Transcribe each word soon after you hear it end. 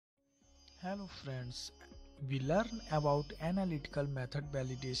Hello friends, we learn about analytical method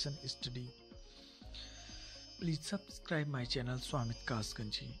validation study. Please subscribe my channel Swamit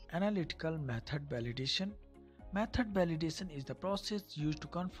Kaskanji. Analytical method validation. Method validation is the process used to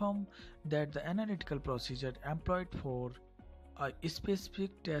confirm that the analytical procedure employed for a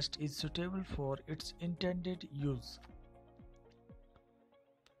specific test is suitable for its intended use.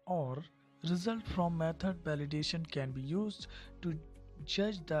 Or result from method validation can be used to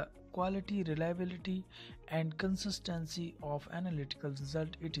judge the quality, reliability, and consistency of analytical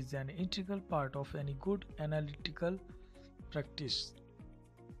result. It is an integral part of any good analytical practice.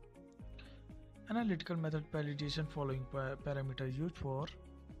 Analytical method validation following parameters used for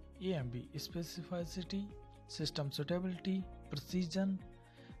AMB: specificity, system suitability, precision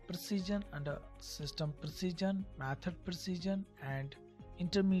under system precision, method precision, and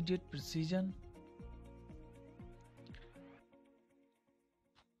intermediate precision,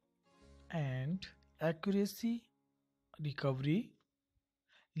 and accuracy, recovery,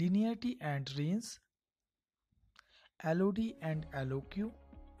 linearity and range, LOD and LOQ,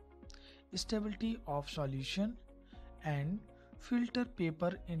 stability of solution, and filter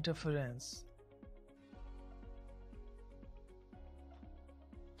paper interference.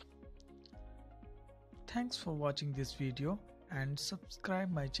 Thanks for watching this video and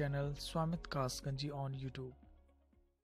subscribe my channel Swamit Kaskanji on YouTube.